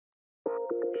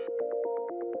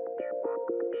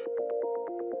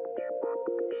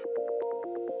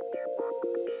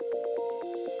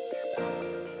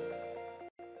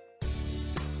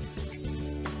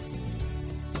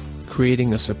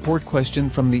Creating a support question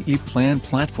from the EPLAN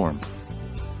platform.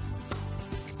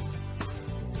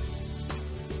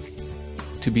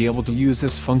 To be able to use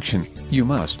this function, you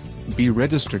must be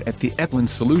registered at the EPLAN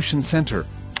Solution Center,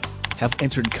 have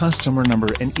entered customer number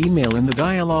and email in the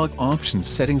dialog options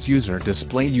settings, user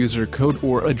display user code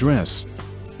or address.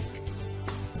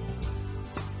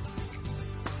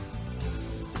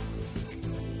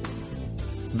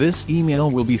 This email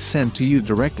will be sent to you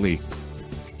directly.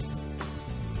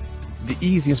 The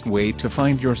easiest way to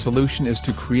find your solution is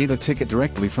to create a ticket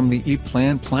directly from the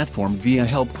EPLAN platform via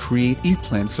Help Create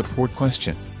EPLAN Support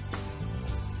Question.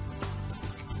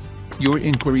 Your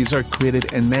inquiries are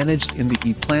created and managed in the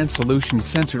EPLAN Solution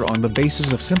Center on the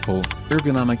basis of simple,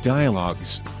 ergonomic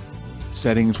dialogues.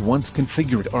 Settings once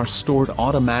configured are stored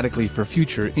automatically for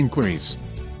future inquiries.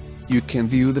 You can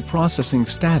view the processing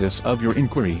status of your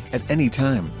inquiry at any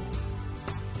time.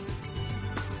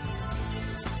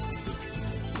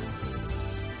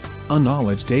 A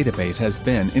knowledge database has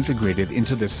been integrated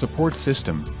into this support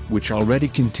system, which already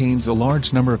contains a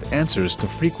large number of answers to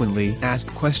frequently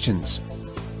asked questions.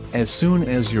 As soon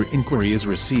as your inquiry is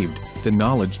received, the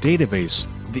knowledge database,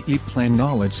 the EPLAN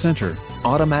Knowledge Center,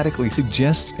 automatically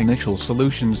suggests initial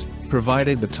solutions,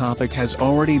 provided the topic has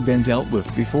already been dealt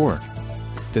with before.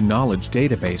 The knowledge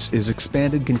database is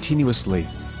expanded continuously.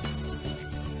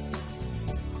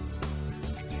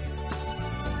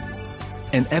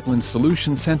 An EPLAN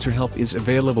Solution Center help is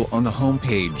available on the home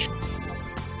page.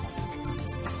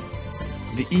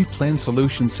 The EPLAN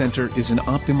Solution Center is an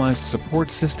optimized support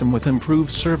system with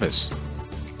improved service.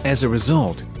 As a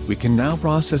result, we can now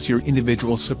process your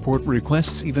individual support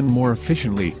requests even more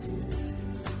efficiently,